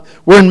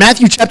We're in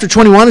Matthew chapter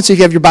 21, and so if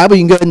you have your Bible,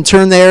 you can go ahead and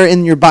turn there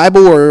in your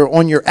Bible or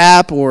on your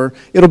app, or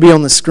it'll be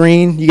on the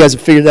screen. You guys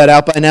have figured that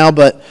out by now,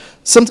 but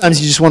sometimes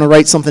you just want to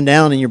write something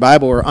down in your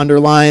Bible or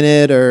underline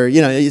it, or,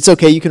 it's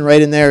okay. You can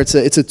write in there. It's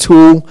a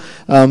tool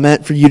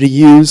meant for you to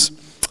use.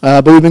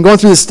 But we've been going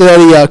through this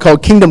study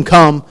called Kingdom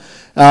Come,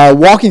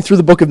 walking through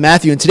the book of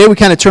Matthew, and today we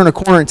kind of turn a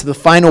corner into the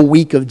final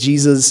week of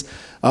Jesus'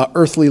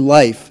 earthly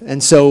life.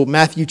 And so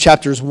Matthew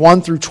chapters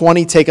 1 through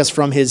 20 take us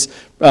from his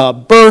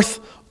birth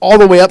all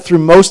the way up through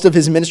most of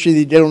his ministry that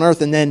he did on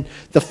earth. And then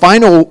the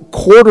final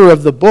quarter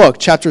of the book,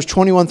 chapters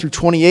 21 through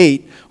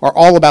 28, are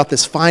all about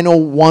this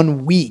final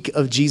 1 week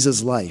of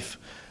Jesus' life.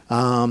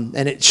 And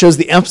it shows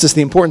the emphasis,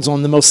 the importance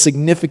on the most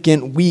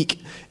significant week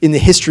in the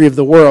history of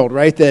the world,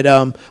 right?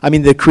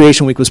 The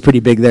creation week was pretty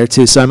big there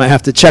too, so I might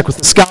have to check with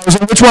the scholars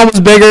on which one was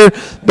bigger.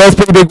 Both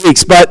pretty big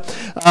weeks, but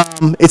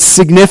it's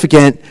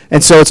significant,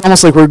 and so it's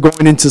almost like we're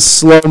going into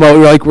slow-mo.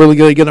 We're like really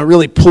going to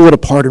really pull it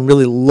apart and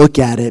really look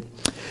at it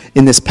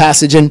in this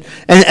passage. And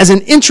as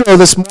an intro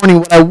this morning,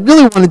 what I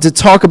really wanted to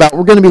talk about,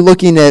 we're going to be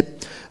looking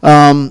at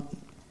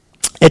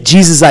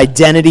Jesus'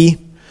 identity.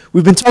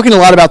 We've been talking a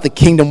lot about the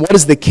kingdom. What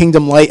is the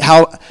kingdom like?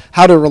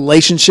 How do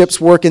relationships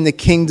work in the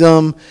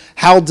kingdom?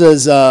 How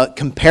does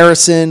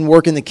comparison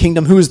work in the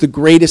kingdom? Who is the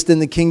greatest in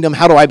the kingdom?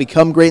 How do I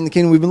become great in the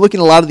kingdom? We've been looking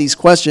at a lot of these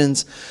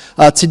questions.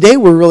 Today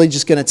we're really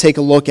just going to take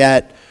a look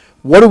at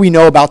what do we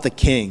know about the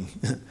king?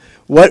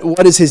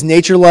 What is his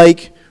nature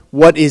like?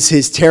 What is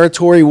his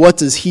territory? What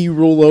does he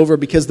rule over?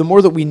 Because the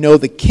more that we know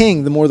the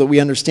king, the more that we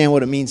understand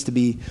what it means to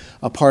be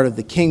a part of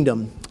the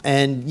kingdom.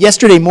 And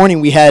yesterday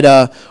morning we had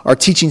our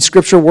teaching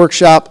scripture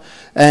workshop,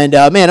 and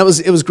man, it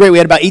was great. We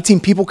had about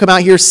 18 people come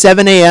out here,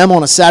 7 a.m.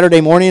 on a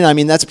Saturday morning. I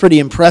mean, that's pretty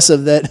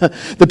impressive that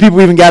the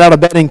people even got out of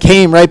bed and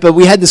came, right? But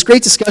we had this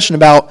great discussion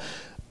about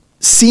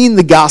seeing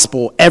the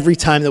gospel every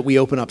time that we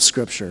open up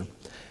scripture.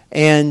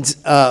 And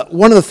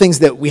one of the things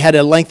that we had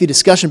a lengthy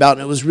discussion about,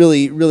 and it was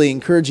really, really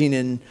encouraging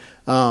and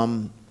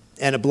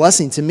a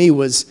blessing to me,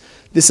 was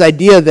this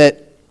idea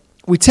that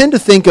we tend to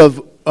think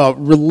of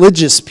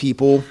religious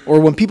people, or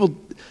when people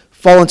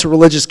fall into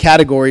religious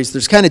categories,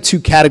 there's kind of two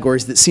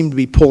categories that seem to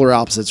be polar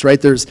opposites,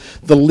 right? There's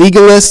the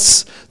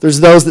legalists. There's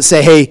those that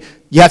say, hey,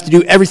 you have to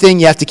do everything.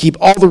 You have to keep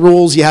all the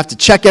rules. You have to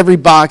check every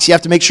box. You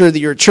have to make sure that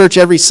you're at church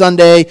every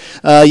Sunday.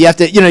 You have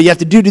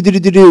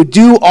to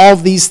do all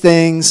of these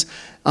things.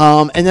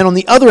 And then on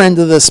the other end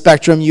of the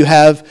spectrum, you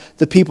have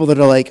the people that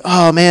are like,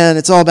 oh man,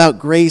 it's all about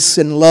grace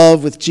and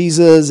love with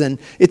Jesus, and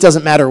it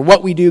doesn't matter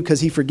what we do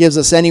because he forgives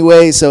us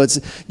anyway, so it's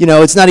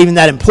not even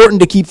that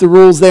important to keep the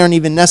rules there and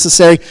even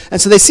necessary. And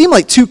so they seem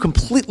like two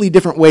completely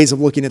different ways of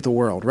looking at the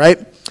world,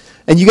 right?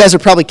 And you guys are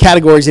probably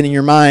categorizing in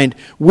your mind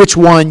which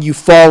one you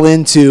fall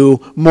into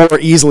more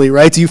easily,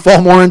 right? Do you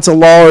fall more into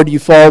law, or do you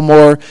fall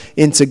more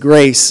into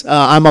grace?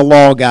 I'm a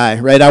law guy,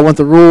 right? I want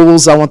the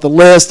rules. I want the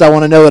list. I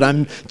want to know that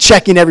I'm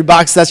checking every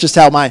box. That's just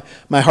how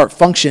my heart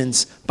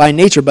functions by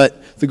nature, but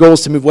the goal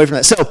is to move away from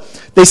that. So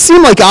they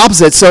seem like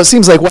opposites, so it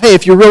seems like, well, hey,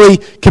 if you're really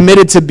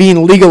committed to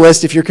being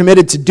legalist, if you're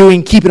committed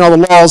to keeping all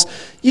the laws,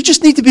 you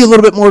just need to be a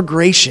little bit more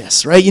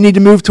gracious, right? You need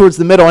to move towards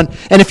the middle. And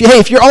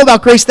if you're all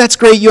about grace, that's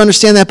great, you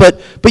understand that,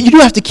 but you do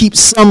have to keep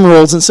some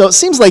rules. And so it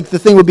seems like the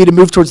thing would be to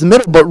move towards the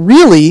middle, but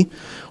really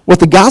what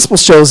the gospel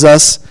shows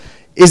us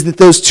is that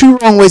those two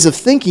wrong ways of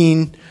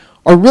thinking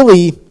are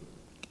really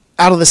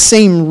out of the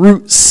same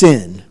root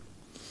sin.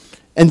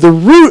 And the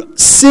root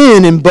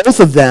sin in both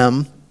of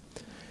them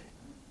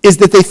is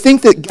that they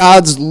think that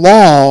God's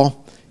law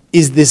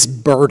is this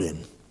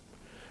burden,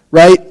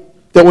 right?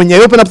 That when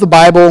you open up the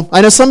Bible,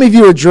 I know some of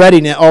you are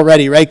dreading it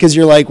already, right? Because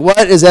you're like, what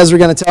is Ezra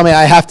going to tell me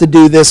I have to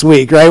do this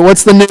week, right?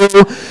 What's the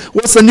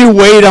new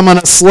weight I'm going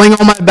to sling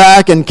on my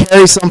back and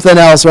carry something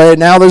else, right?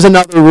 Now there's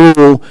another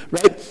rule,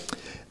 right?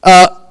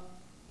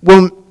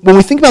 When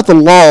we think about the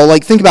law,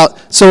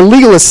 so a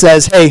legalist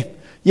says, hey,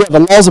 yeah, the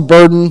law's a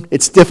burden,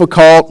 it's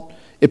difficult,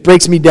 it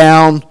breaks me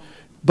down,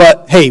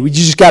 but hey, you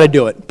just got to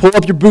do it. Pull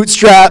up your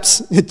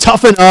bootstraps,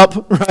 toughen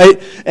up,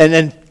 right?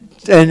 And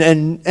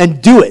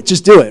do it.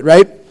 Just do it,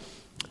 right?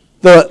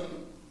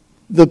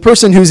 The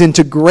person who's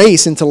into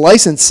grace, into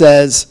license,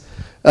 says,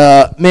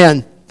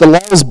 man, the law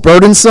is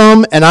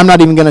burdensome, and I'm not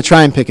even going to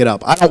try and pick it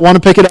up. I don't want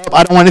to pick it up.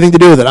 I don't want anything to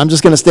do with it. I'm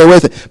just going to stay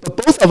with it. But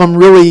both of them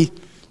really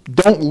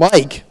don't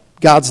like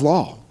God's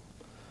law.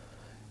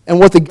 And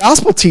what the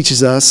gospel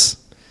teaches us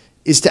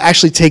is to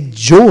actually take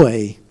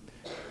joy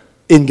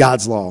in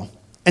God's law,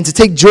 and to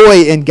take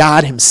joy in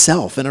God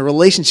himself, in a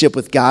relationship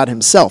with God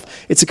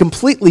himself. It's a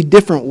completely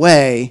different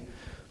way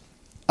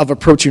of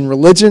approaching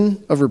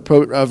religion, of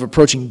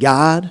approaching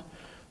God,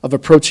 of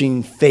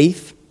approaching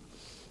faith.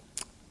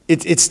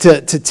 It's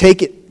to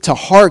take it to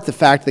heart the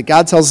fact that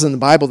God tells us in the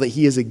Bible that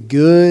he is a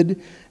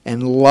good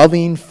and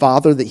loving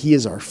Father, that he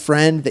is our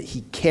friend, that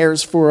he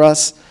cares for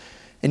us,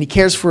 and he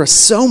cares for us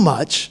so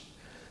much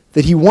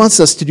that he wants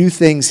us to do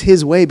things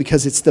his way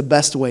because it's the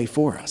best way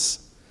for us.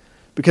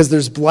 Because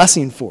there's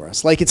blessing for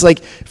us. It's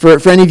like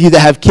for any of you that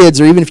have kids,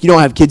 or even if you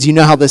don't have kids, you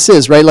know how this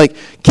is, right? Like,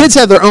 kids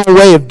have their own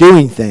way of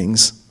doing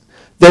things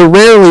they're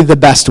rarely the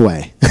best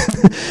way.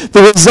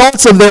 The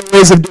results of their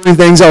ways of doing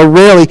things are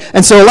rarely,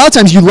 and so a lot of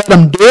times you let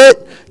them do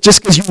it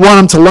just because you want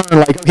them to learn,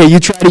 like, okay, you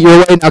tried it your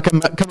way, now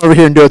come over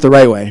here and do it the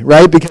right way,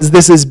 right? Because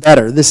this is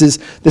better, this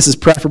is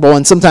preferable,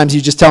 and sometimes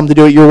you just tell them to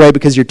do it your way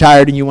because you're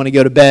tired and you want to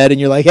go to bed, and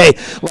you're like, hey,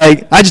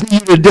 like, I just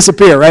need you to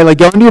disappear, right? Like,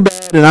 go into your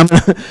bed, and I'm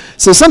gonna...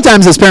 So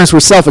sometimes as parents we're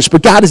selfish,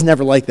 but God is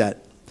never like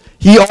that.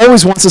 He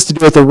always wants us to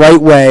do it the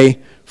right way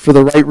for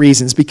the right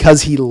reasons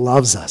because he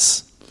loves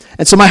us.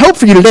 And so my hope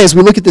for you today, as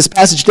we look at this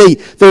passage today,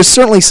 there's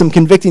certainly some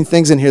convicting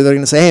things in here that are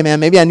going to say, hey, man,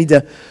 maybe I need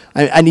to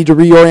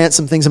reorient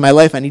some things in my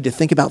life. I need to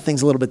think about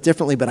things a little bit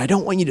differently, but I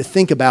don't want you to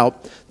think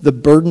about the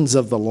burdens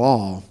of the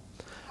law.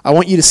 I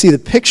want you to see the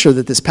picture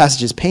that this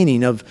passage is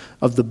painting of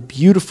the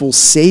beautiful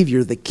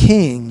Savior, the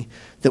King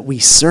that we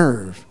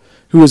serve,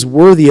 who is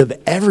worthy of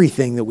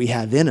everything that we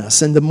have in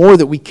us. And the more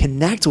that we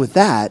connect with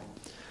that,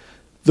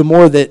 the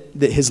more that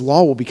his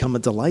law will become a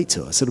delight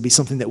to us. It'll be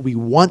something that we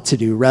want to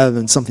do rather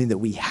than something that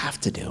we have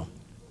to do.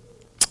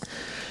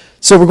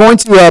 So we're going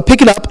to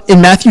pick it up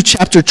in Matthew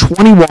chapter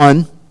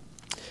 21.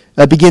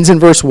 It begins in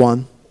verse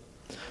 1.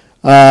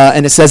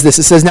 And it says this.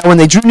 It says, "Now when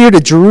they drew near to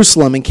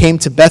Jerusalem and came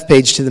to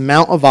Bethphage to the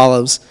Mount of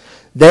Olives,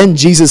 then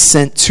Jesus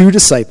sent 2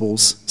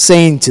 disciples,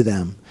 saying to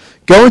them,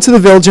 'Go into the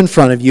village in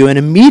front of you, and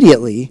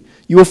immediately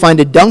you will find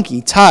a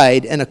donkey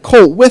tied and a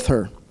colt with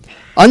her.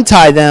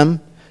 Untie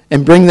them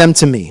and bring them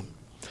to me.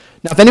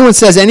 Now, if anyone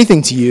says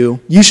anything to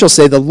you, you shall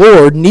say, the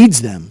Lord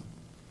needs them,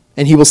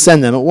 and he will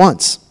send them at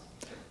once.'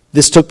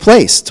 This took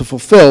place to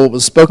fulfill what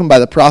was spoken by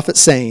the prophet,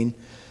 saying,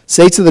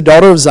 'Say to the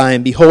daughter of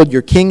Zion, behold,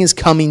 your king is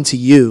coming to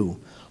you,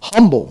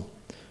 humble,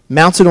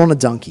 mounted on a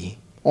donkey,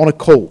 on a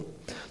colt,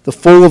 the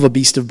foal of a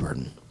beast of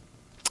burden.'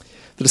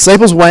 The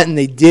disciples went, and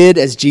they did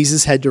as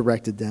Jesus had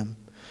directed them.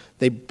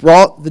 They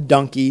brought the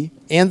donkey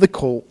and the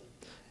colt,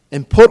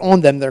 and put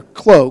on them their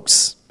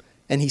cloaks,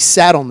 and he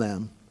sat on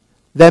them.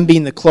 Them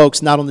being the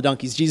cloaks, not on the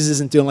donkeys. Jesus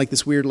isn't doing like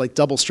this weird like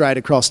double stride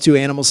across 2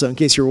 animals, so in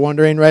case you're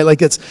wondering, right?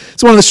 Like it's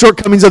one of the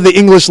shortcomings of the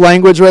English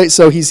language, right?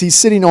 So he's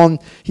sitting on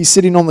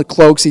the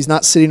cloaks. He's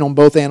not sitting on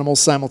both animals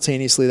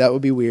simultaneously. That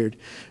would be weird,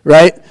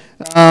 right?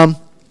 And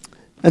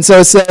so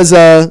it says,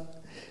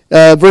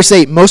 verse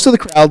 8, most of the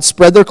crowd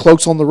spread their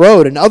cloaks on the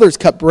road, and others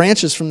cut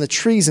branches from the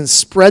trees and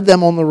spread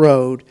them on the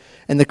road.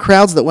 And the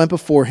crowds that went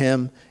before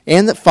him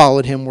and that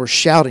followed him were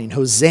shouting,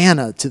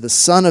 Hosanna to the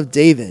Son of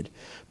David.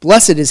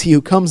 Blessed is he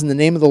who comes in the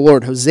name of the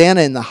Lord.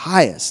 Hosanna in the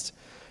highest.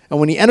 And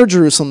when he entered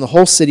Jerusalem, the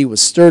whole city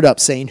was stirred up,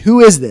 saying, Who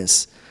is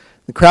this?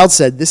 The crowd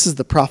said, This is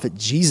the prophet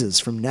Jesus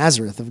from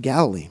Nazareth of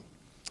Galilee.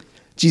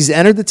 Jesus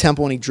entered the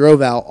temple, and he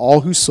drove out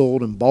all who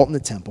sold and bought in the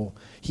temple.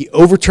 He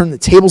overturned the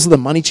tables of the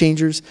money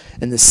changers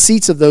and the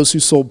seats of those who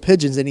sold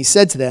pigeons. And he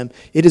said to them,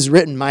 It is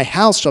written, My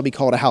house shall be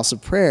called a house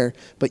of prayer,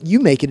 but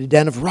you make it a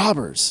den of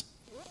robbers.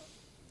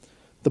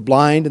 The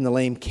blind and the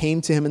lame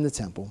came to him in the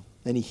temple,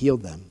 and he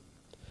healed them.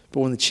 But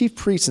when the chief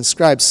priests and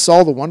scribes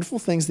saw the wonderful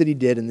things that he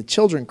did, and the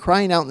children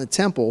crying out in the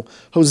temple,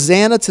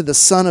 Hosanna to the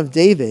Son of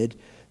David,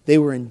 they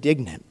were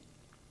indignant.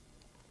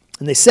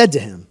 And they said to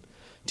him,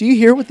 Do you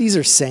hear what these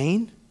are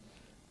saying?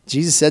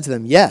 Jesus said to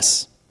them,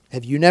 Yes.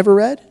 Have you never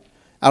read?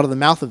 Out of the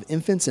mouth of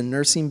infants and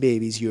nursing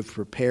babies you have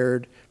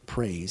prepared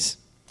praise.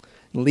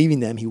 And leaving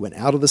them, he went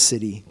out of the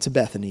city to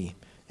Bethany,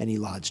 and he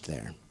lodged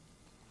there.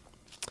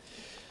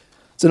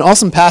 It's an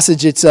awesome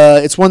passage.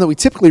 It's one that we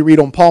typically read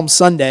on Palm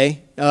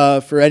Sunday.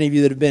 For any of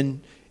you that have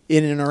been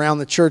in and around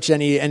the church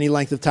any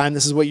length of time,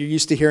 this is what you're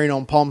used to hearing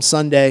on Palm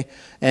Sunday.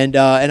 And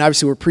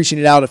obviously we're preaching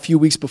it out a few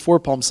weeks before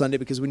Palm Sunday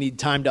because we need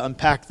time to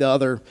unpack the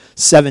other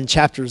 7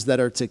 chapters that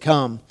are to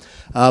come.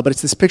 But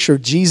it's this picture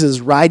of Jesus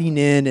riding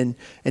in,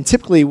 and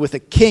typically with a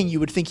king,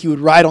 you would think he would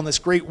ride on this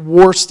great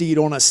war steed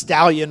on a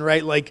stallion,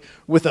 right? Like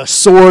with a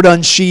sword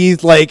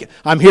unsheathed, like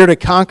I'm here to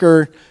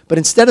conquer. But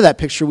instead of that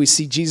picture, we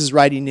see Jesus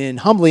riding in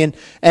humbly.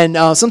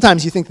 And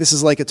sometimes you think this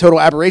is like a total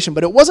aberration,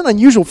 but it wasn't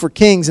unusual for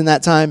kings in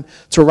that time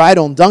to ride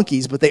on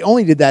donkeys, but they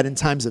only did that in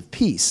times of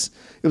peace.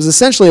 It was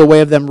essentially a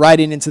way of them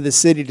riding into the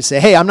city to say,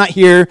 hey, I'm not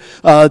here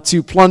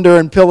to plunder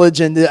and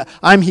pillage, and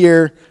I'm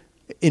here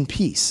in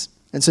peace.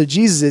 And so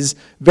Jesus is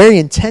very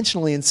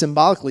intentionally and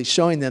symbolically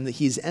showing them that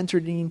he is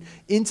entering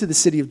into the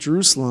city of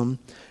Jerusalem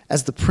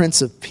as the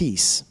Prince of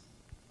Peace.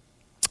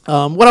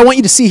 What I want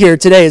you to see here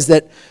today is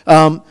that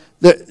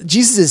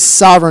Jesus is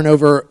sovereign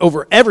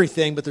over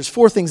everything, but there's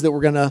 4 things that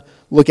we're going to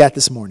look at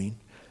this morning.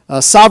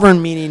 Sovereign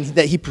meaning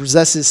that he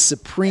possesses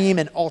supreme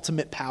and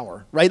ultimate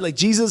power, right? Like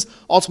Jesus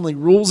ultimately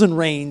rules and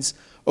reigns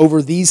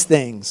over these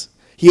things.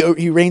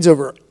 He reigns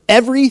over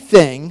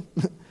everything.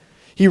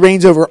 He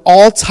reigns over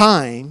all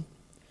time.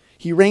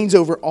 He reigns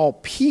over all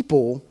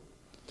people.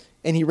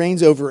 And he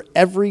reigns over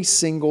every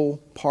single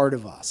part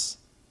of us.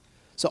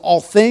 So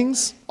all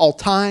things, all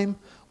time,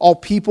 all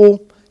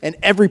people, and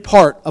every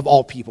part of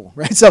all people,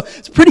 right? So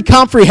it's pretty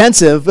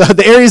comprehensive.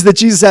 The areas that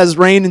Jesus has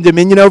reign and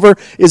dominion over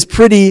is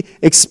pretty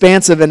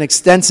expansive and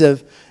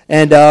extensive.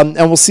 And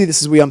we'll see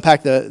this as we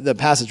unpack the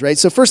passage, right?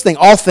 So first thing,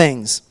 all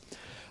things.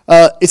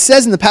 It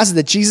says in the passage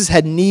that Jesus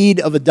had need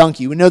of a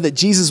donkey. We know that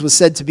Jesus was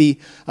said to be,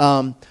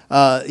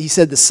 he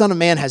said, the Son of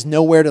Man has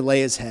nowhere to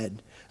lay his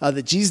head.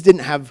 that Jesus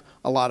didn't have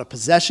a lot of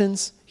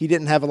possessions. He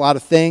didn't have a lot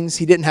of things.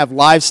 He didn't have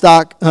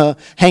livestock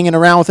hanging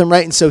around with him,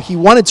 right? And so he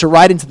wanted to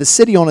ride into the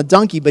city on a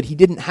donkey, but he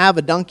didn't have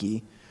a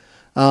donkey.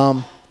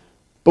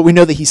 But we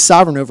know that he's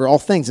sovereign over all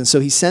things. And so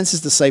he sends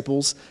his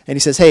disciples, and he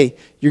says, hey,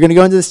 you're going to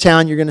go into this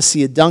town, you're going to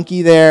see a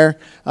donkey there,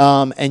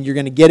 and you're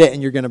going to get it,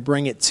 and you're going to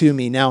bring it to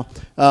me. Now,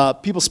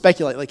 people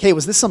speculate, like, hey,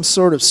 was this some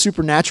sort of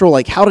supernatural?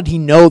 Like, how did he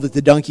know that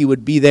the donkey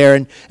would be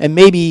there? And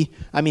maybe,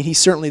 I mean,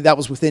 that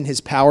was within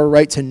his power,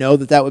 right, to know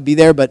that that would be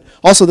there. But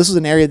also, this was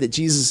an area that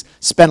Jesus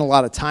spent a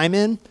lot of time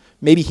in.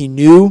 Maybe he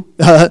knew.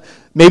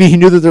 Maybe he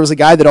knew that there was a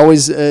guy that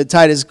always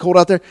tied his colt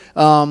out there.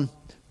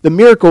 The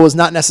miracle was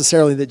not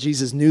necessarily that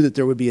Jesus knew that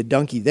there would be a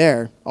donkey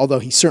there, although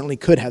he certainly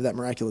could have that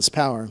miraculous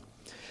power.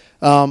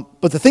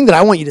 But the thing that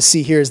I want you to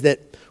see here is that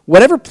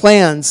whatever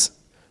plans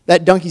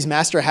that donkey's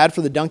master had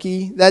for the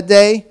donkey that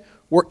day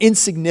were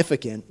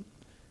insignificant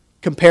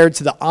compared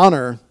to the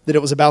honor that it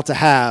was about to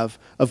have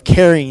of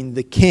carrying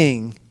the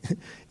king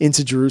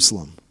into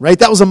Jerusalem, right?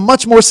 That was a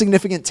much more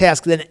significant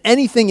task than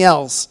anything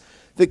else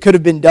that could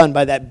have been done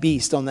by that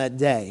beast on that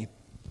day.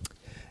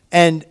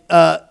 And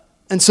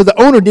so the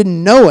owner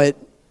didn't know it,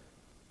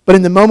 but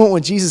in the moment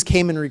when Jesus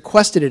came and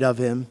requested it of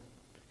him,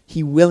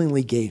 he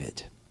willingly gave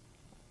it.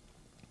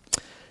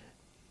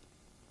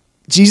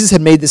 Jesus had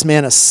made this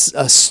man a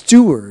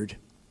steward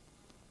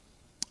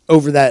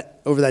over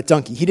that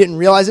donkey. He didn't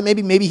realize it,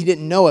 maybe he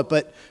didn't know it,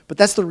 but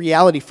that's the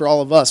reality for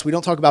all of us. We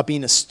don't talk about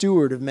being a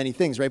steward of many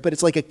things, right? But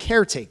it's like a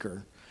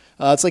caretaker.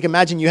 It's like,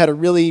 imagine you had a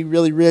really,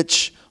 really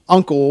rich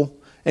uncle,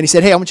 and he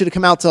said, hey, I want you to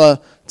come out to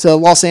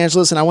Los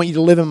Angeles, and I want you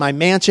to live in my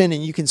mansion,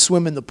 and you can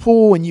swim in the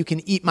pool, and you can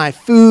eat my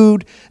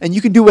food, and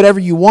you can do whatever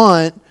you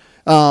want,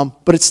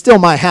 but it's still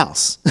my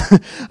house.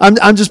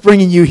 I'm just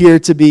bringing you here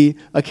to be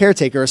a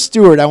caretaker, a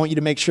steward. I want you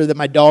to make sure that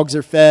my dogs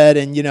are fed,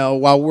 and,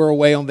 while we're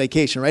away on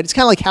vacation, right? It's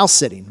kind of like house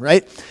sitting,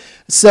 right?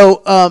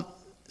 So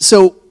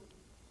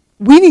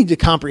we need to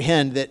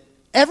comprehend that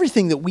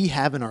everything that we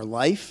have in our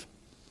life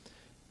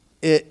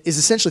is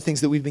essentially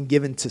things that we've been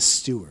given to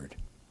steward.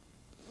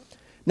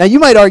 Now, you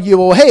might argue,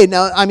 well, hey,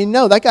 no,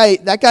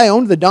 that guy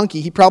owned the donkey.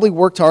 He probably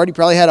worked hard. He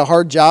probably had a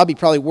hard job. He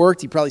probably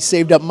worked. He probably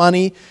saved up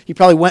money. He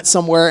probably went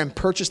somewhere and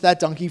purchased that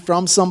donkey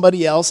from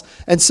somebody else.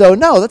 And so,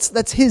 no,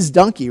 that's his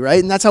donkey,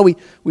 right? And that's how we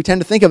tend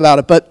to think about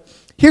it. But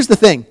here's the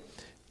thing.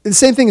 The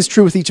same thing is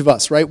true with each of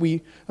us, right?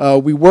 We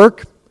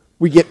work.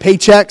 We get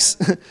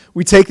paychecks.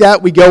 We take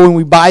that. We go and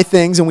we buy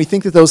things, and we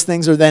think that those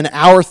things are then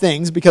our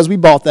things because we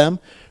bought them,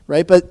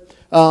 right? But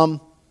the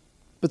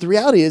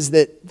reality is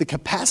that the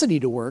capacity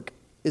to work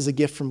is a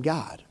gift from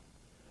God.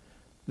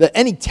 That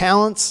any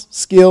talents,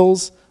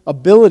 skills,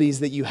 abilities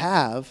that you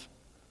have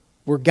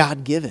were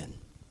God-given.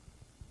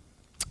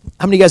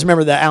 How many of you guys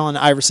remember the Allen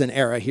Iverson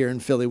era here in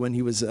Philly when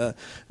he was, a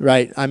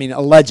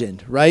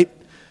legend, right?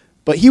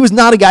 But he was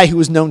not a guy who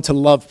was known to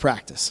love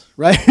practice,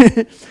 right?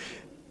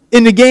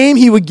 In the game,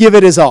 he would give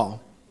it his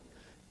all.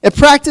 At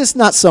practice,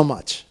 not so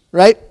much,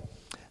 right?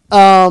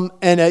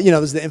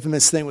 There's the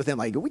infamous thing with him,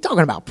 like, are we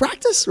talking about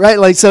practice, right?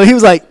 Like, so he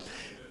was like,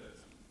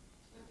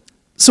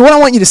 so what I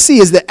want you to see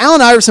is that Allen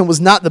Iverson was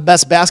not the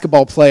best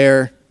basketball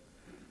player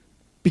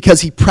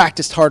because he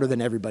practiced harder than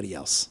everybody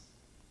else.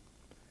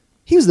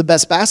 He was the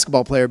best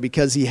basketball player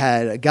because he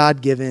had a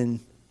God-given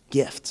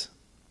gift,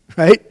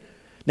 right?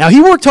 Now, he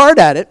worked hard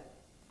at it,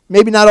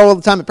 maybe not all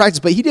the time at practice,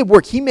 but he did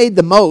work. He made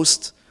the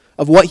most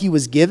of what he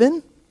was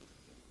given,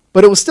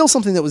 but it was still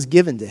something that was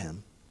given to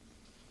him.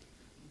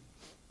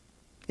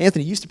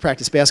 Anthony used to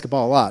practice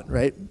basketball a lot,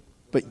 right?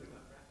 But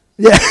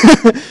yeah.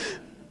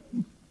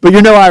 But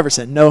you're no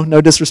Iverson.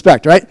 No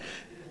disrespect, right?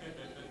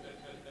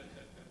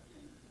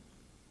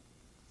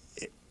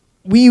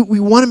 We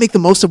want to make the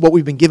most of what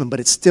we've been given, but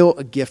it's still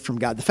a gift from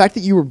God. The fact that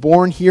you were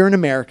born here in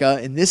America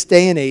in this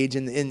day and age,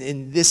 and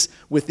in this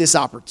with this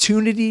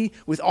opportunity,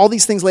 with all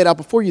these things laid out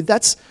before you,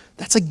 that's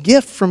a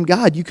gift from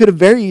God. You could have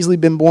very easily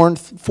been born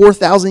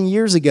 4,000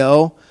 years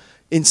ago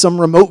in some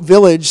remote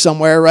village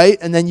somewhere, right?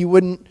 And then you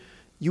wouldn't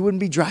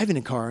be driving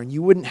a car, and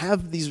you wouldn't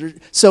have these.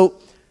 So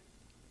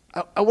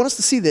I want us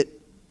to see that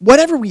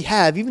whatever we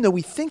have, even though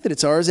we think that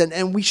it's ours,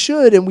 and we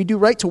should and we do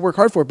right to work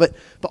hard for it, but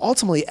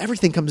ultimately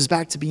everything comes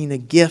back to being a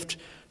gift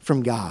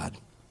from God.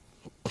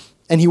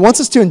 And he wants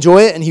us to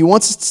enjoy it, and he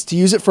wants us to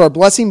use it for our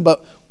blessing,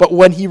 but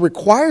when he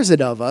requires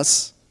it of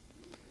us,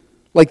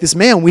 like this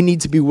man, we need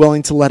to be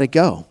willing to let it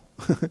go.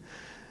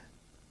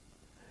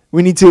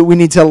 We need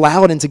to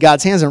allow it into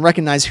God's hands and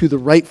recognize who the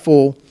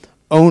rightful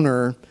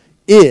owner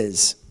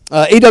is.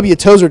 A.W.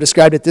 Tozer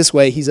described it this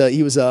way.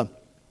 He was a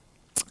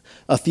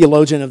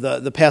theologian of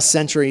the past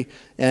century,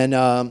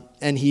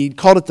 and he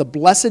called it the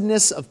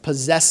blessedness of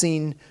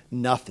possessing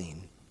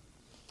nothing.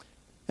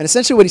 And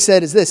essentially what he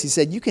said is this. He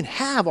said, you can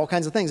have all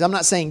kinds of things. I'm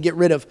not saying get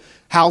rid of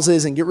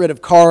houses and get rid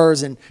of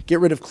cars and get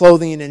rid of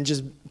clothing and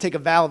just take a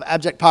vow of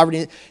abject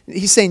poverty.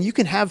 He's saying you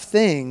can have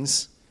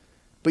things,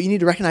 but you need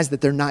to recognize that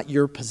they're not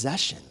your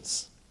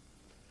possessions,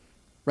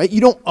 right?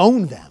 You don't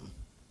own them.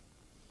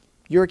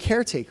 You're a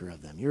caretaker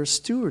of them. You're a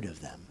steward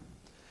of them.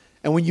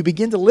 And when you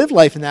begin to live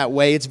life in that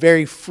way, it's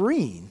very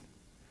freeing.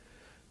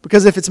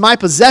 Because if it's my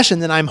possession,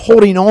 then I'm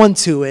holding on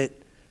to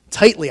it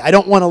tightly. I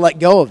don't want to let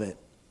go of it.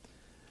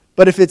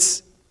 But if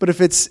it's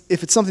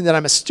something that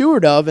I'm a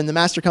steward of, and the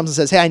master comes and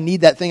says, hey, I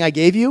need that thing I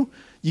gave you,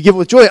 you give it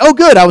with joy. Oh,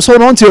 good, I was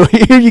holding on to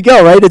it. Here you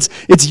go, right?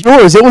 It's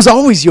yours. It was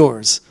always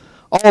yours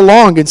all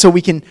along. And so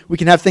we can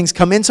have things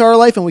come into our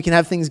life, and we can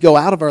have things go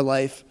out of our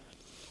life,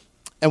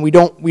 and we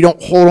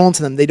don't hold on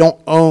to them. They don't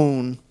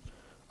own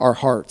our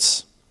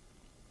hearts.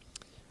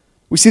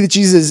 We see that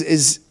Jesus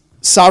is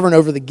sovereign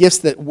over the gifts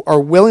that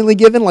are willingly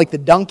given, like the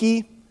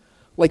donkey,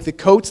 like the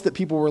coats that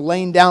people were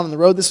laying down on the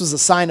road. This was a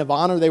sign of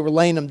honor. They were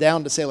laying them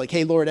down to say, like,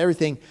 hey, Lord,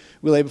 everything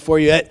we lay before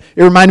you. It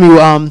reminded me,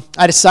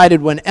 I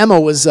decided when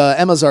Emma's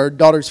our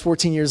daughter's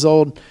 14 years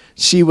old.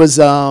 She was,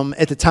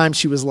 at the time,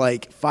 she was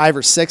like 5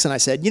 or 6, and I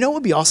said, you know what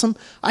would be awesome?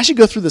 I should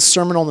go through the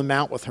Sermon on the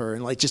Mount with her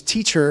and like just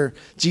teach her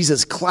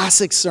Jesus'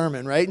 classic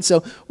sermon, right? And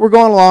so we're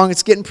going along.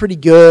 It's getting pretty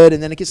good,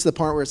 and then it gets to the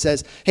part where it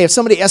says, hey, if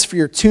somebody asks for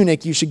your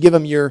tunic, you should give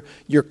them your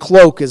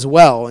cloak as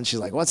well. And she's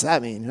like, what's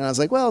that mean? And I was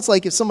like, well, it's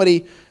like if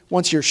somebody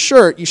wants your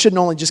shirt, you shouldn't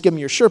only just give them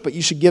your shirt, but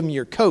you should give them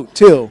your coat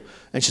too.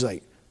 And she's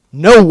like,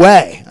 no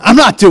way, I'm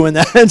not doing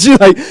that. And she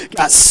like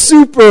got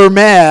super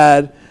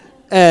mad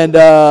and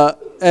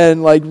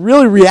like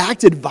really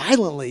reacted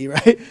violently,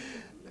 right?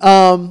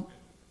 And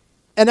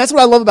that's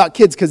what I love about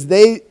kids, because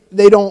they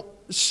don't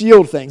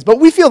shield things. But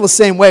we feel the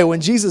same way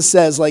when Jesus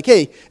says, like,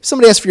 hey, if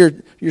somebody asks for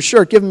your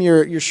shirt, give them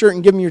your shirt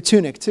and give them your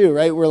tunic too,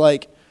 right? We're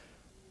like,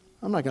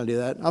 I'm not going to do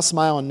that. I'll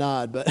smile and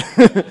nod, but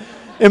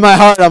in my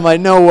heart, I'm like,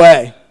 no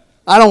way.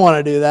 I don't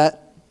want to do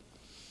that.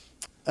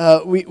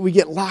 We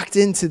get locked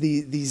into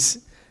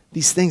these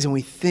things, and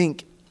we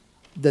think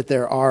that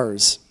they're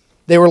ours.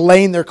 They were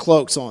laying their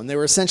cloaks on. They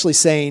were essentially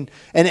saying,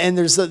 and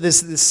there's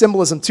this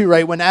symbolism too,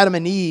 right? When Adam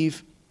and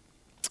Eve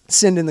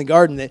sinned in the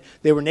garden,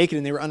 they were naked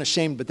and they were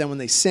unashamed, but then when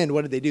they sinned,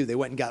 what did they do? They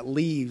went and got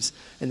leaves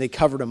and they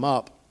covered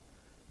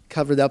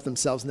up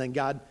themselves, and then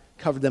God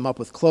covered them up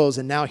with clothes,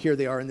 and now here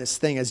they are in this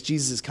thing as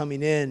Jesus is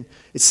coming in.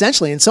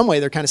 Essentially, in some way,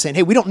 they're kind of saying,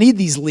 hey, we don't need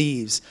these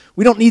leaves.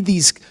 We don't need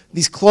these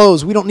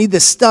clothes. We don't need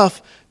this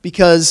stuff,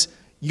 because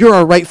you're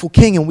our rightful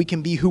king and we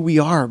can be who we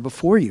are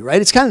before you, right?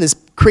 It's kind of this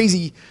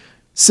crazy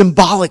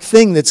symbolic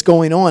thing that's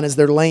going on as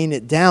they're laying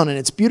it down, and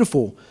it's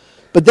beautiful.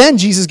 But then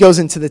Jesus goes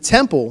into the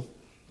temple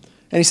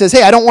and he says,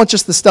 hey, I don't want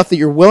just the stuff that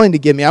you're willing to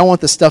give me. I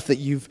want the stuff that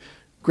you've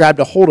grabbed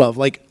a hold of,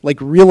 like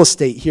real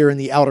estate here in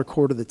the outer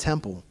court of the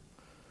temple.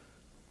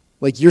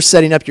 Like you're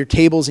setting up your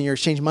tables and you're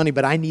exchanging money,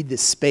 but I need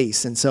this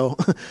space, and so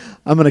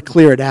I'm going to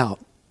clear it out.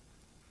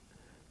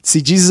 See,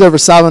 Jesus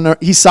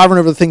he's sovereign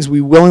over the things we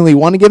willingly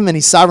want to give him, and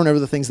he's sovereign over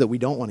the things that we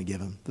don't want to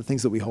give him, the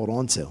things that we hold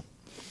on to.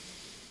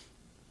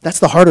 That's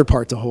the harder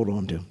part to hold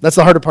on to. That's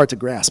the harder part to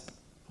grasp.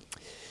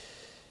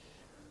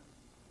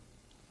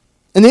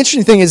 And the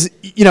interesting thing is,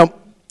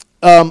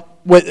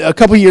 a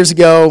couple years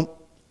ago,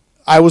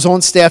 I was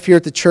on staff here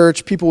at the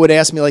church. People would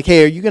ask me, like,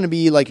 hey, are you going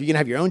to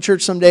have your own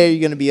church someday? Are you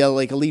going to be a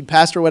lead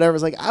pastor or whatever? I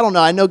was like, I don't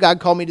know. I know God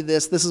called me to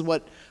this. This is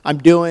what I'm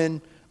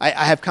doing. I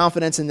have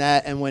confidence in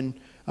that. And when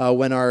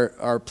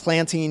our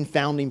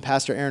founding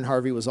pastor, Aaron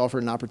Harvey, was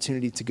offered an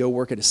opportunity to go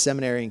work at a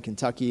seminary in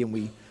Kentucky, and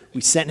we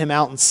sent him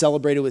out and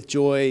celebrated with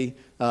joy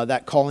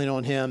that calling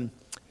on him,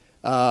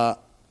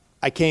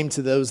 I came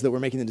to those that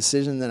were making the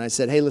decision, and I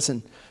said, hey,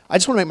 listen, I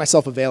just want to make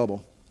myself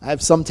available. I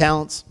have some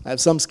talents, I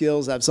have some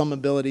skills, I have some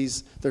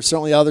abilities. There's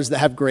certainly others that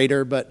have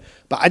greater, but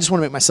I just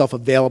want to make myself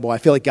available. I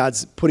feel like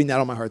God's putting that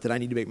on my heart, that I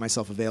need to make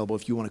myself available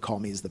if you want to call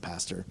me as the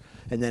pastor.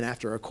 And then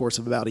after a course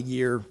of about a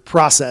year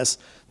process,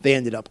 they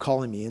ended up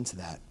calling me into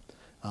that.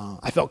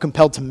 I felt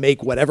compelled to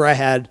make whatever I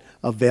had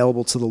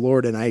available to the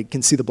Lord, and I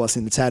can see the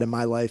blessing that's had in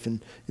my life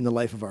and in the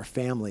life of our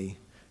family,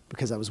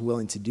 because I was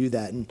willing to do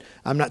that. And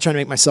I'm not trying to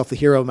make myself the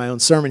hero of my own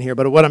sermon here,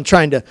 but what I'm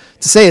trying to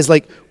say is,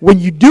 like, when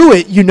you do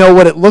it, you know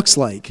what it looks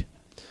like.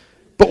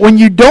 But when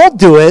you don't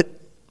do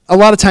it, a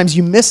lot of times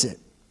you miss it.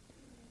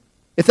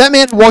 If that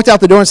man walked out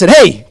the door and said,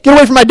 hey, get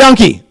away from my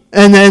donkey,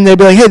 and then they'd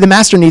be like, hey, the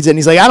master needs it, and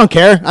he's like, I don't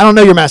care. I don't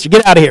know your master.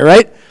 Get out of here,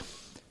 right?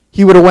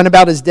 He would have went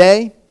about his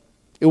day.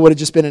 It would have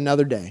just been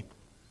another day.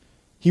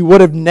 He would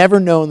have never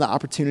known the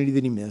opportunity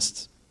that he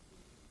missed.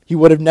 He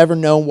would have never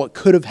known what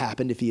could have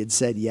happened if he had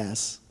said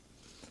yes.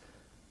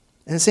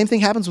 And the same thing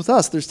happens with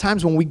us. There's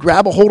times when we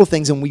grab a hold of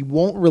things and we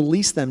won't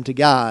release them to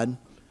God,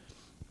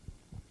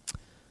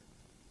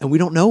 and we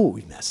don't know what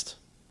we missed.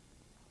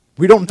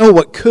 We don't know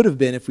what could have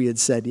been if we had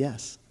said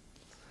yes.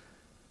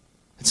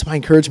 And so my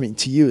encouragement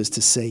to you is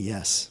to say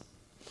yes.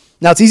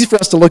 Now, it's easy for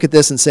us to look at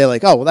this and say,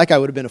 like, oh, well, that guy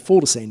would have been a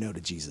fool to say no to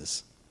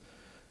Jesus.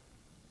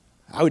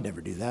 I would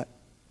never do that.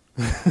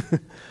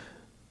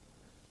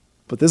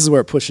 But this is where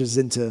it pushes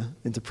into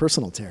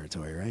personal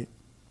territory, right?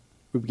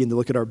 We begin to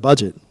look at our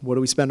budget. What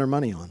do we spend our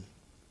money on?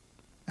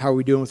 How are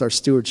we doing with our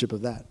stewardship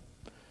of that?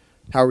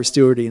 How are we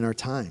stewarding our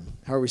time?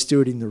 How are we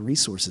stewarding the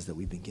resources that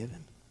we've been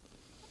given?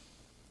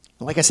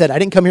 And like I said, I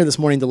didn't come here this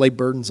morning to lay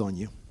burdens on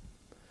you.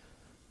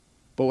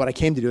 But what I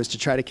came to do is to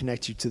try to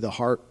connect you to the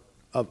heart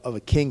of a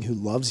king who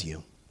loves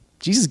you.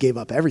 Jesus gave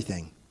up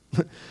everything.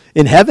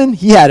 In heaven,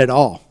 he had it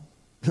all.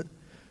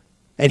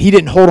 And he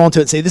didn't hold on to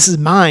it and say, this is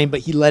mine,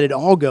 but he let it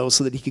all go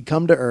so that he could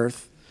come to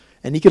earth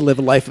and he could live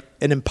a life,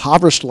 an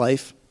impoverished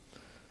life,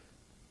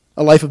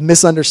 a life of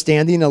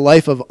misunderstanding, a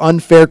life of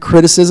unfair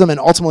criticism, and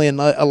ultimately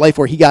a life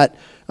where he got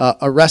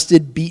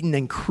arrested, beaten,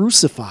 and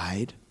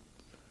crucified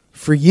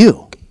for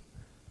you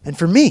and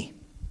for me.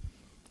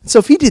 And so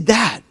if he did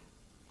that,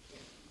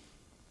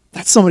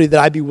 that's somebody that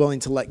I'd be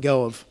willing to let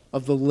go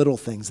of the little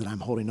things that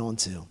I'm holding on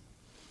to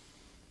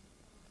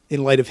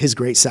in light of his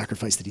great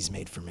sacrifice that he's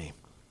made for me.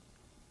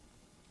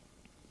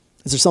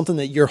 Is there something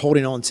that you're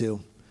holding on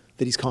to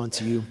that he's calling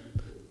to you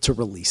to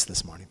release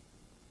this morning?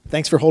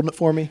 Thanks for holding it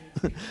for me,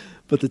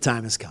 but the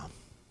time has come.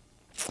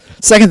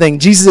 Second thing,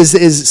 Jesus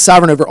is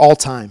sovereign over all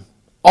time.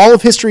 All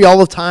of history,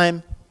 all of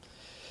time.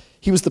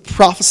 He was the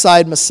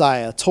prophesied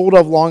Messiah, told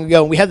of long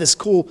ago. And we have this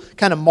cool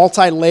kind of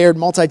multi-layered,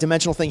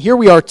 multi-dimensional thing. Here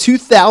we are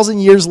 2,000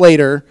 years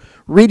later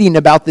reading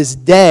about this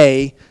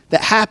day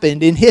that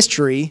happened in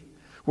history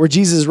where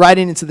Jesus is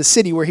riding into the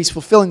city where he's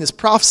fulfilling this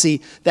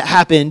prophecy that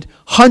happened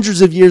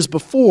hundreds of years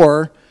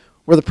before,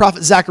 where the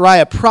prophet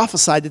Zechariah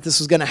prophesied that this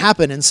was going to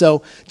happen. And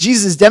so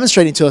Jesus is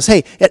demonstrating to us,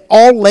 hey, at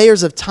all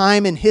layers of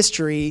time and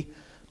history,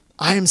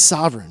 I am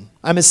sovereign.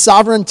 I'm as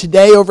sovereign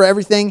today over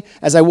everything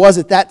as I was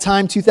at that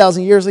time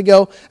 2,000 years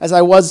ago, as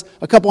I was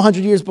a couple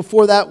hundred years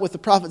before that with the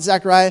prophet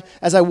Zechariah,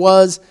 as I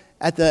was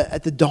at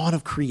the dawn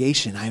of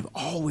creation. I have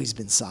always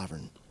been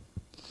sovereign.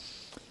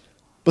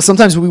 But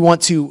sometimes we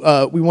want to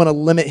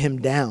limit him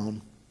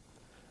down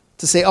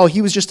to say, oh,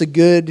 he was just a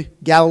good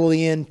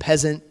Galilean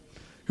peasant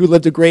who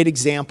lived a great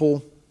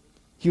example.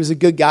 He was a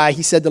good guy.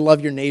 He said to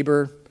love your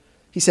neighbor.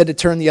 He said to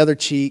turn the other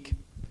cheek.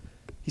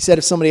 He said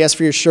if somebody asks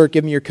for your shirt,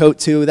 give them your coat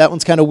too. That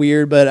one's kind of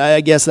weird, but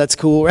I guess that's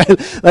cool,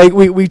 right? Like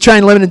we try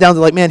and limit it down to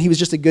like, man, he was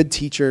just a good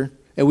teacher,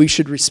 and we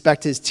should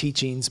respect his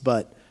teachings,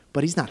 but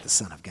he's not the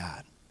Son of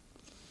God.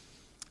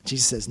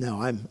 Jesus says,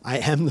 no, I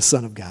am the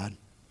Son of God.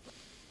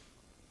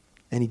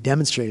 And he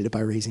demonstrated it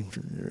by rising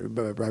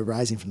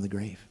from the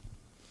grave.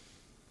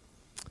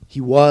 He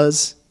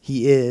was,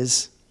 he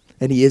is,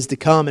 and he is to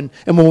come. And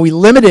when we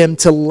limit him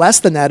to less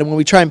than that, and when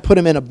we try and put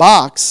him in a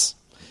box,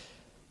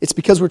 it's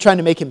because we're trying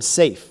to make him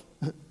safe.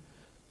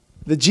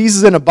 The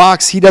Jesus in a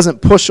box, he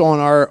doesn't push on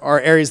our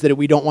areas that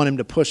we don't want him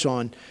to push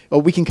on. But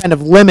we can kind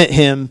of limit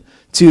him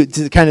to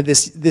kind of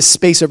this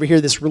space over here,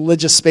 this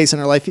religious space in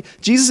our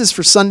life. Jesus is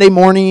for Sunday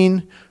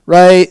morning,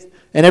 right?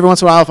 And every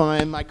once in a while, if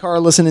I'm in my car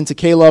listening to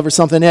K-Love or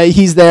something, yeah,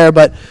 he's there.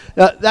 But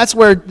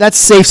that's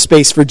safe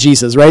space for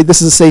Jesus, right?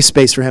 This is a safe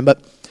space for him.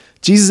 But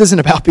Jesus isn't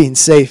about being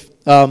safe.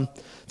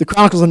 The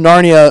Chronicles of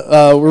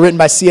Narnia were written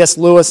by C.S.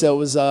 Lewis. They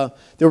were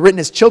written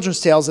as children's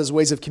tales as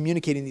ways of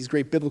communicating these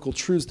great biblical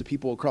truths to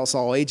people across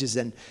all ages.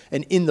 And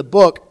in the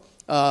book,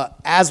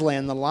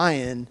 Aslan the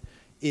lion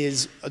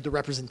is the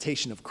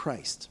representation of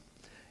Christ.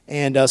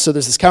 And so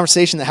there's this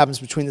conversation that happens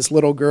between this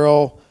little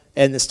girl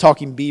and this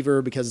talking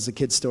beaver, because it's a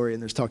kid's story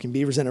and there's talking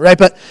beavers in it, right?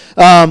 But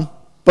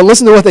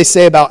listen to what they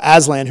say about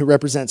Aslan, who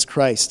represents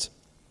Christ.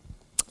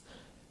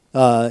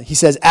 He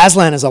says,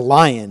 Aslan is a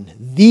lion,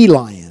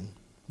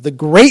 the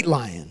great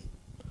lion.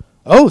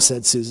 Oh,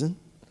 said Susan,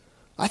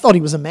 I thought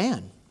he was a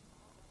man.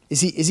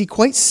 Is he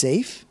quite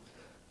safe?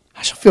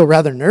 I shall feel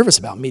rather nervous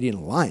about meeting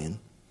a lion.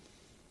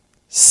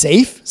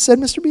 Safe, said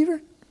Mr.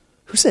 Beaver.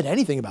 Who said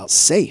anything about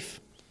safe?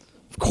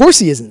 Of course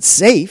he isn't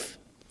safe,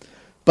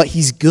 but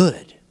he's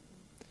good.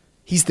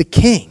 He's the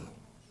king,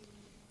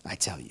 I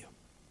tell you.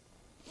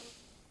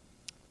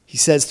 He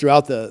says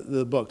throughout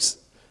the books,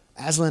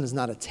 Aslan is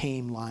not a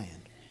tame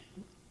lion.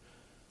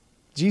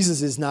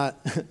 Jesus is not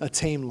a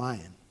tame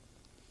lion.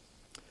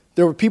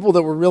 There were people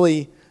that were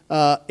really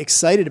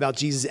excited about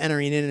Jesus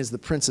entering in as the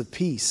Prince of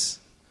Peace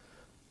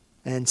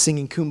and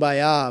singing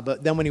Kumbaya,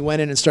 but then when he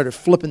went in and started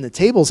flipping the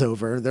tables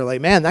over, they're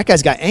like, man, that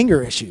guy's got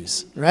anger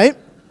issues, right?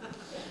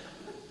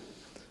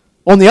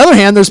 On the other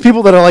hand, there's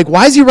people that are like,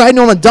 why is he riding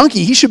on a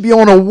donkey? He should be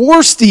on a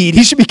war steed.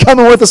 He should be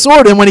coming with a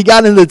sword. And when he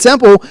got into the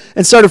temple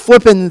and started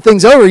flipping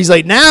things over, he's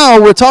like, now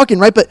we're talking,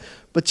 right?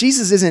 But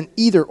Jesus isn't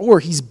either or.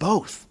 He's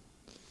both.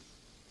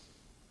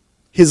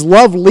 His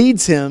love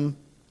leads him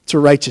to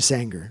righteous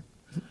anger.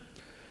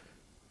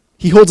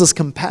 He holds us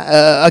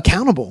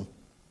accountable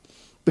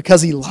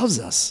because he loves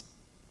us.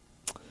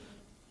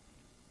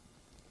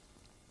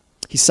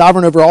 He's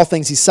sovereign over all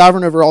things. He's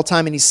sovereign over all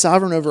time, and he's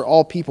sovereign over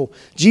all people.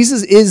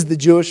 Jesus is the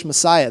Jewish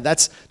Messiah.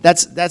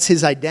 That's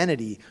his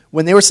identity.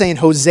 When they were saying,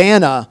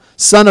 Hosanna,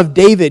 son of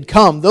David,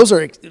 come, those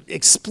are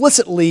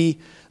explicitly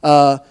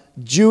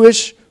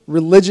Jewish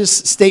religious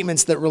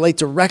statements that relate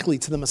directly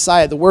to the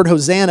Messiah. The word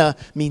Hosanna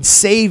means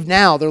save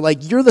now. They're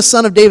like, you're the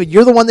son of David.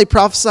 You're the one they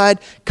prophesied.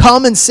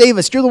 Come and save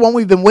us. You're the one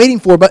we've been waiting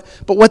for. But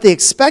what they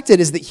expected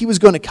is that he was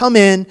going to come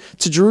in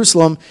to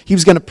Jerusalem. He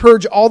was going to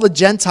purge all the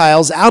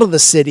Gentiles out of the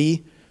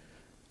city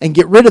and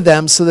get rid of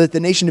them so that the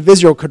nation of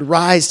Israel could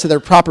rise to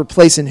their proper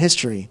place in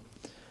history.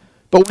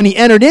 But when he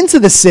entered into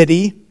the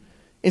city,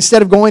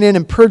 instead of going in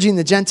and purging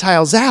the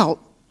Gentiles out,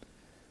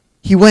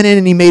 he went in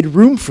and he made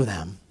room for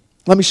them.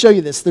 Let me show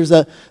you this. There's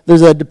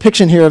a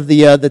depiction here of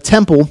the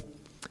temple,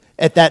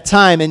 at that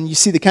time. And you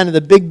see the kind of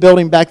the big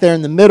building back there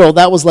in the middle.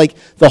 That was like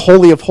the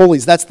Holy of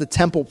Holies. That's the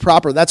temple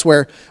proper. That's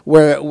where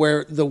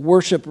the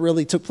worship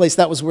really took place.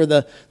 That was where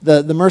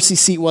the mercy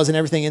seat was and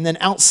everything. And then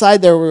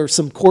outside there were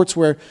some courts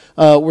where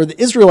the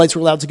Israelites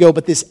were allowed to go.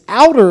 But this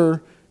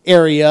outer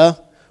area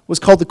was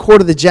called the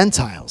court of the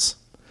Gentiles.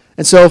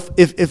 And so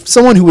if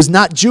someone who was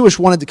not Jewish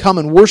wanted to come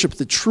and worship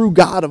the true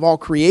God of all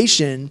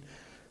creation,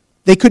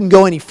 they couldn't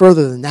go any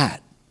further than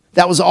that.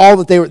 That was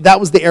all that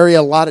was the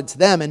area allotted to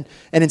them. And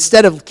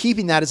instead of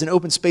keeping that as an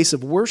open space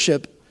of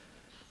worship,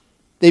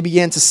 they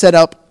began to set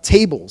up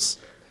tables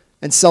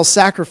and sell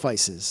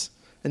sacrifices.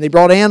 And they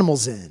brought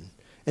animals in.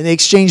 And they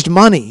exchanged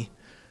money.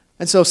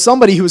 And so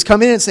somebody who was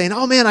coming in and saying,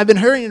 oh man, I've been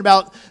hearing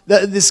about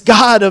this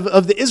God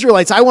of the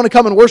Israelites. I want to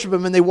come and worship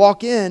him. And they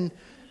walk in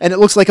and it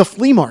looks like a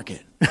flea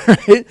market.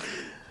 Right?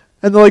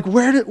 And they're like,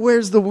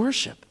 where's the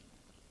worship?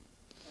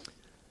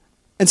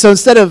 And so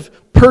instead of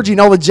purging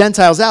all the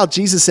Gentiles out,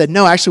 Jesus said,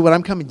 no, actually what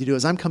I'm coming to do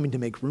is I'm coming to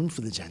make room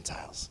for the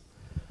Gentiles.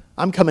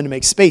 I'm coming to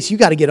make space. You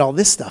got to get all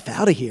this stuff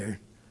out of here.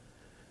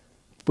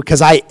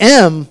 Because I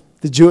am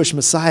the Jewish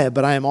Messiah,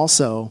 but I am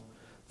also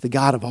the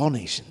God of all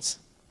nations.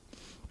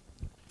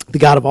 The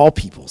God of all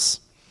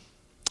peoples.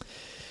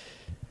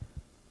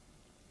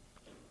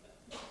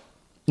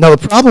 Now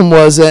the problem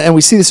was, and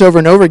we see this over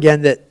and over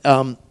again, that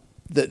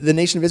the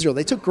nation of Israel,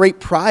 they took great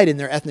pride in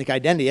their ethnic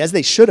identity, as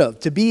they should have.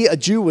 To be a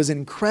Jew was an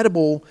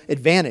incredible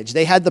advantage.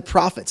 They had the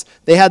prophets,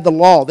 they had the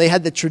law, they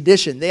had the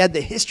tradition, they had the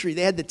history,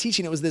 they had the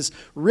teaching. It was this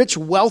rich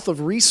wealth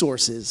of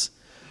resources.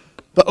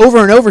 But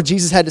over and over,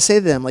 Jesus had to say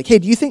to them, like, hey,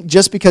 do you think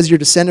just because you're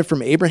descended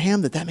from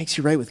Abraham that makes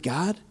you right with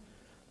God?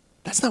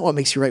 That's not what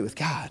makes you right with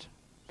God.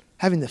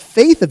 Having the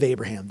faith of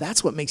Abraham,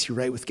 that's what makes you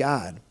right with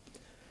God.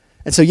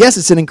 And so, yes,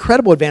 it's an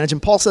incredible advantage.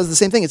 And Paul says the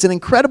same thing. It's an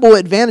incredible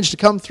advantage to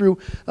come through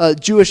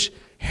Jewish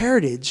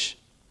heritage,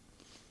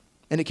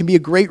 and it can be a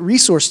great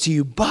resource to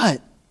you,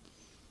 but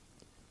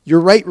your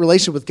right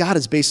relationship with God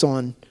is based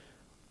on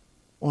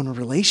a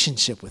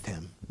relationship with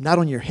him, not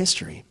on your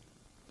history.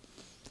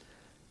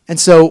 And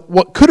so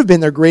what could have been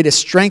their greatest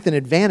strength and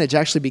advantage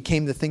actually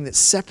became the thing that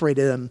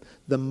separated them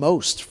the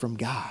most from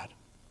God.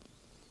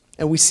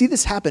 And we see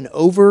this happen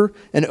over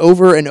and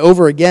over and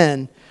over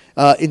again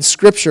in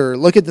Scripture.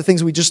 Look at the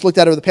things we just looked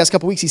at over the past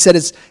couple weeks. He said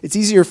it's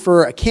easier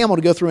for a camel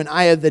to go through an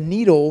eye of the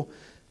needle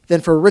than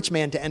for a rich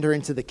man to enter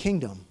into the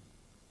kingdom.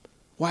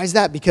 Why is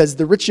that? Because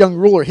the rich young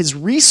ruler, his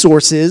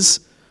resources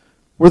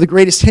were the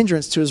greatest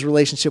hindrance to his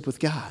relationship with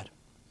God.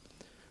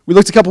 We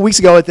looked a couple weeks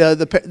ago at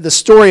the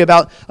story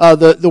about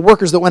the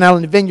workers that went out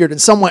in the vineyard,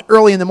 and some went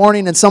early in the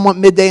morning, and some went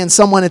midday, and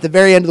some went at the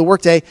very end of the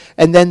workday,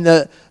 and then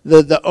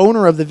the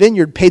owner of the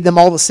vineyard paid them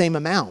all the same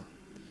amount.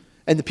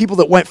 And the people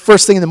that went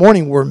first thing in the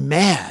morning were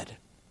mad.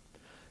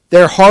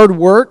 Their hard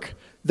work,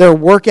 their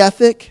work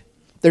ethic,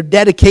 their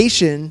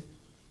dedication,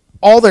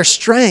 all their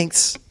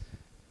strengths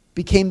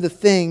became the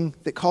thing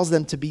that caused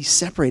them to be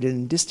separated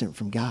and distant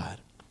from God.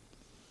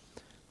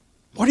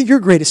 What are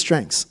your greatest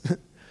strengths?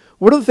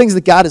 What are the things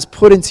that God has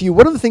put into you?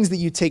 What are the things that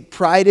you take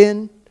pride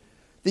in,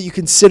 that you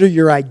consider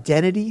your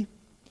identity,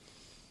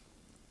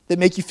 that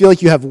make you feel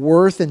like you have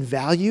worth and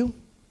value?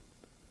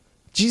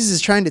 Jesus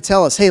is trying to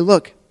tell us, hey,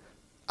 look,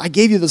 I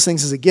gave you those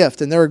things as a gift,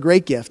 and they're a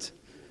great gift,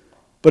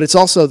 but it's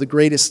also the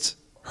greatest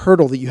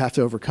hurdle that you have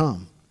to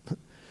overcome.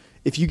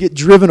 If you get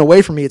driven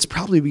away from me, it's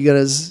probably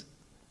because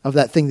of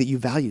that thing that you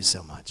value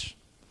so much.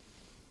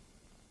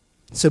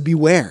 So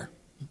beware.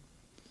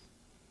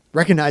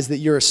 Recognize that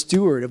you're a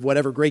steward of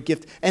whatever great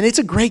gift, and it's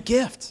a great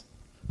gift.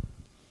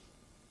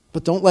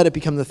 But don't let it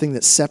become the thing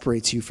that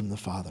separates you from the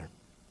Father.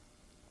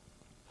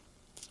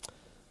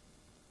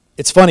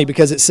 It's funny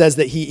because it says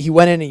that he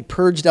went in and he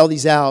purged all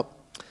these out,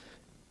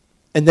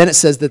 and then it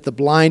says that the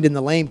blind and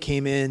the lame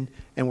came in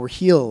and were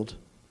healed.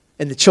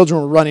 And the children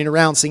were running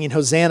around singing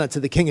Hosanna to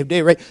the King of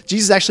David, right?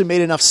 Jesus actually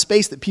made enough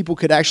space that people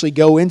could actually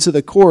go into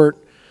the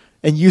court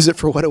and use it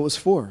for what it was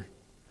for,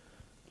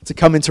 to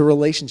come into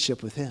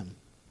relationship with him.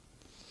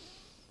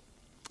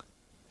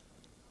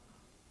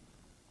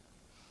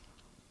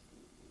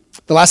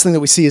 The last thing that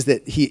we see is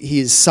that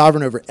he is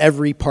sovereign over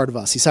every part of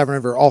us. He's sovereign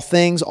over all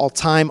things, all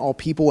time, all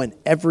people, and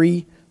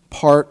every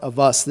part of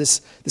us.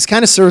 This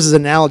kind of serves as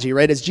an analogy,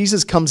 right? As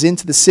Jesus comes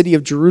into the city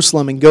of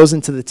Jerusalem and goes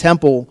into the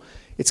temple,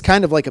 it's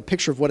kind of like a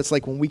picture of what it's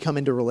like when we come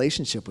into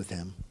relationship with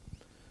him.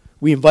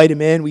 We invite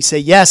him in. We say,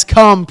 yes,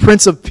 come,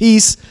 Prince of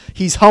Peace.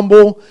 He's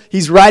humble.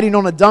 He's riding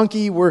on a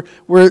donkey. We're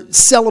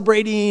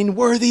celebrating,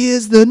 worthy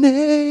is the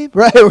name,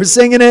 right? We're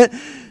singing it.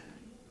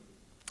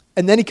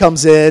 And then he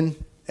comes in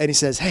and he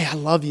says, hey, I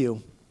love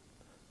you.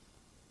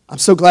 I'm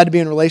so glad to be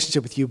in a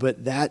relationship with you,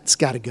 but that's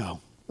got to go.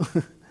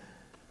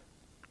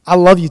 I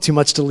love you too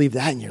much to leave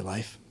that in your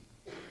life.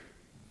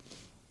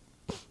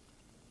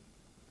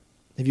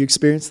 Have you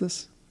experienced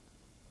this?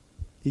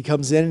 He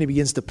comes in and he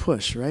begins to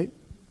push, right?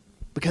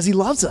 Because he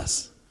loves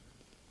us.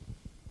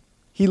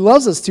 He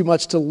loves us too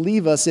much to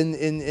leave us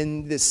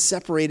in this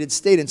separated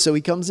state. And so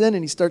he comes in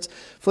and he starts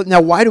flipping.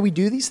 Now, why do we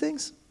do these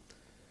things?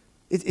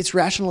 It's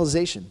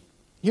rationalization.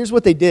 Here's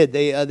what they did.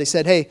 They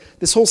said, hey,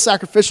 this whole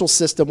sacrificial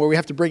system where we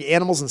have to bring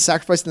animals and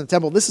sacrifice in the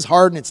temple, this is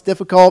hard and it's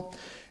difficult.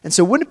 And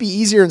so wouldn't it be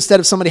easier, instead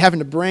of somebody having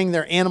to bring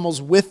their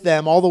animals with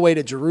them all the way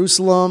to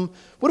Jerusalem,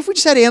 what if we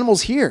just had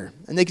animals here?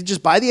 And they could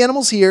just buy the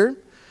animals here,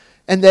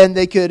 and then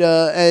they could,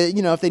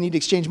 if they need to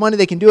exchange money,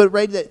 they can do it,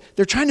 right?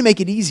 They're trying to make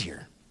it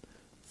easier.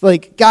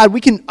 Like, God,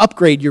 we can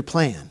upgrade your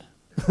plan,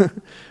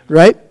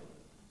 right?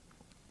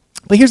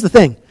 But here's the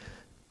thing.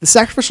 The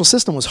sacrificial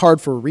system was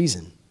hard for a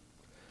reason.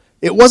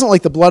 It wasn't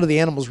like the blood of the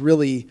animals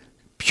really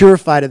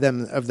purified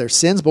them of their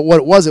sins, but what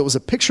it was a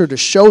picture to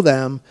show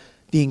them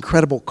the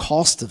incredible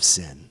cost of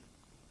sin.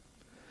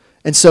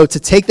 And so to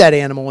take that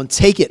animal and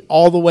take it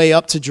all the way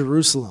up to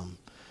Jerusalem,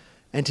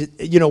 and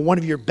to, one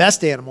of your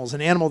best animals,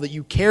 an animal that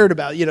you cared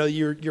about,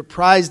 your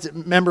prized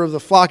member of the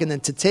flock, and then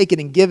to take it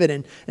and give it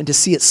and to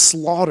see it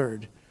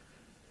slaughtered,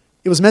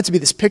 it was meant to be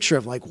this picture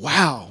of like,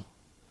 wow,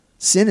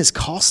 sin is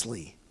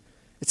costly.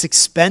 It's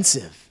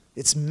expensive.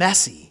 It's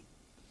messy.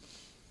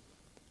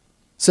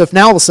 So if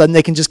now all of a sudden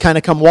they can just kind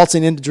of come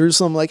waltzing into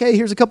Jerusalem like, hey,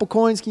 here's a couple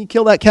coins. Can you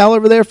kill that cow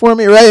over there for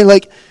me? Right?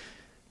 Like,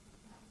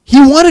 he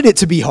wanted it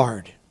to be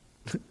hard.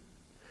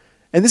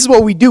 And this is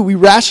what we do. We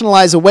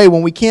rationalize away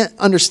when we can't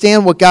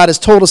understand what God has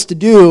told us to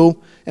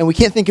do, and we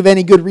can't think of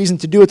any good reason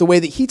to do it the way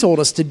that he told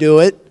us to do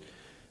it,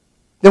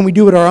 then we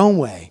do it our own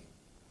way.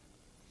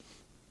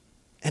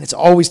 And it's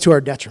always to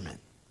our detriment.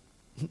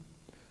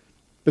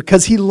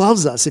 Because he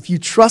loves us. If you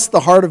trust the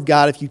heart of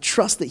God, if you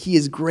trust that he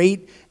is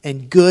great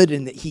and good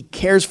and that he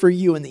cares for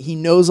you and that he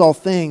knows all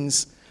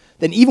things,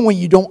 then even when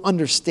you don't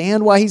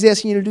understand why he's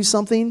asking you to do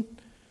something,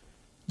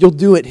 you'll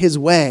do it his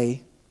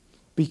way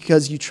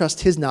because you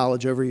trust his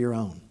knowledge over your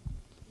own.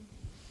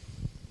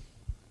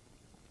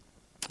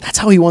 That's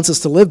how he wants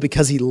us to live,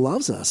 because he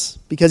loves us,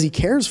 because he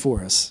cares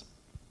for us.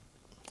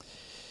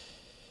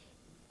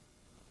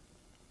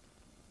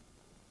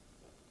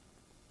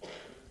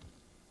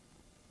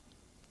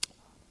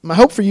 My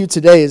hope for you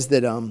today is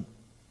that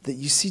that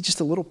you see just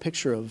a little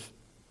picture of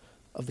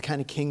the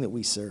kind of king that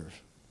we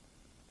serve.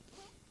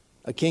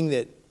 A king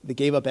that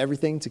gave up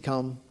everything to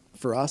come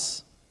for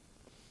us.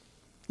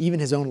 Even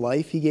his own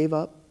life he gave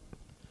up.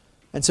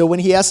 And so when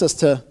he asks us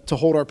to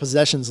hold our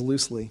possessions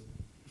loosely,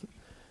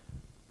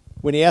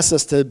 when he asks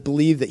us to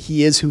believe that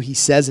he is who he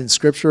says in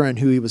Scripture and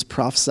who he was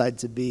prophesied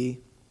to be,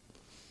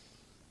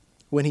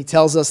 when he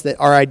tells us that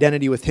our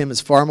identity with him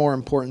is far more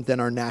important than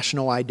our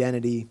national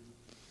identity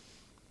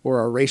or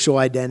our racial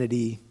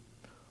identity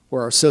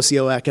or our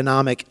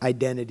socioeconomic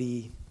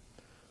identity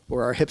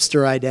or our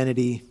hipster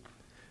identity,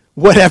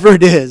 whatever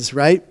it is,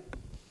 right?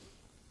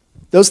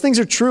 Those things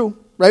are true,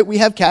 right? We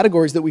have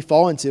categories that we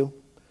fall into.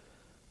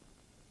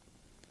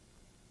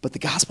 But the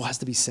gospel has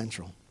to be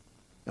central.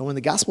 And when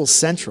the gospel is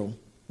central,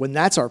 when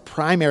that's our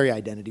primary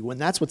identity, when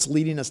that's what's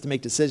leading us to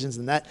make decisions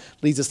and that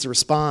leads us to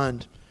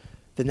respond,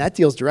 then that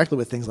deals directly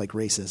with things like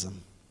racism,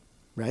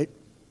 right?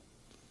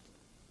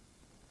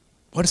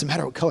 What does it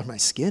matter what color my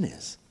skin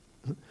is?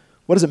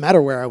 What does it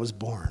matter where I was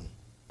born?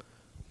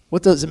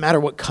 What does it matter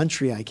what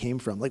country I came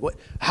from?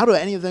 How do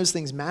any of those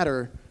things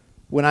matter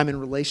when I'm in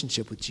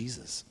relationship with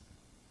Jesus?